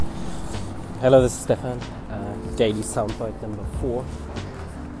Hello, this is Stefan. Daily soundbite number 4.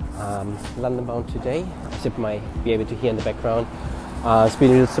 London bound today, as you might be able to hear in the background. It's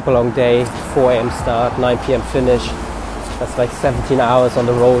been a super long day, 4 a.m. start, 9 p.m. finish. That's like 17 hours on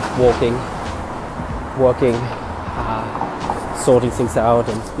the road, walking, working, sorting things out,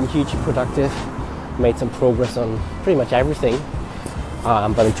 and it's been hugely productive. Made some progress on pretty much everything,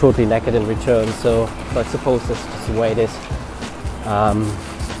 but I'm totally knackered in return, so I suppose that's just the way it is.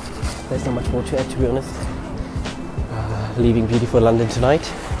 There's not much more to add, to be honest. Leaving beautiful London tonight,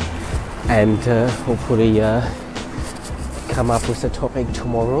 and hopefully come up with a topic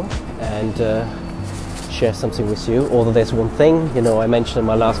tomorrow and share something with you. Although there's one thing, I mentioned in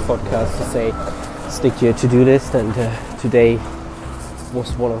my last podcast to say stick to your to-do list, and today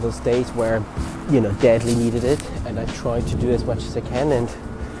was one of those days where deadly needed it, and I tried to do as much as I can, and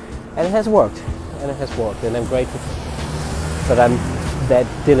it has worked, and I'm grateful that I'm that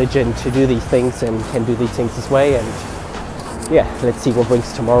diligent to do these things and can do these things this way. And let's see what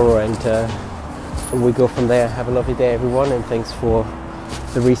brings tomorrow, and we go from there. Have a lovely day, everyone, and thanks for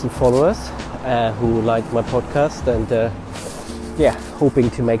the recent followers who like my podcast, and hoping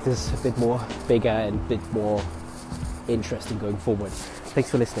to make this a bit more bigger and a bit more interesting going forward.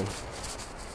 Thanks for listening.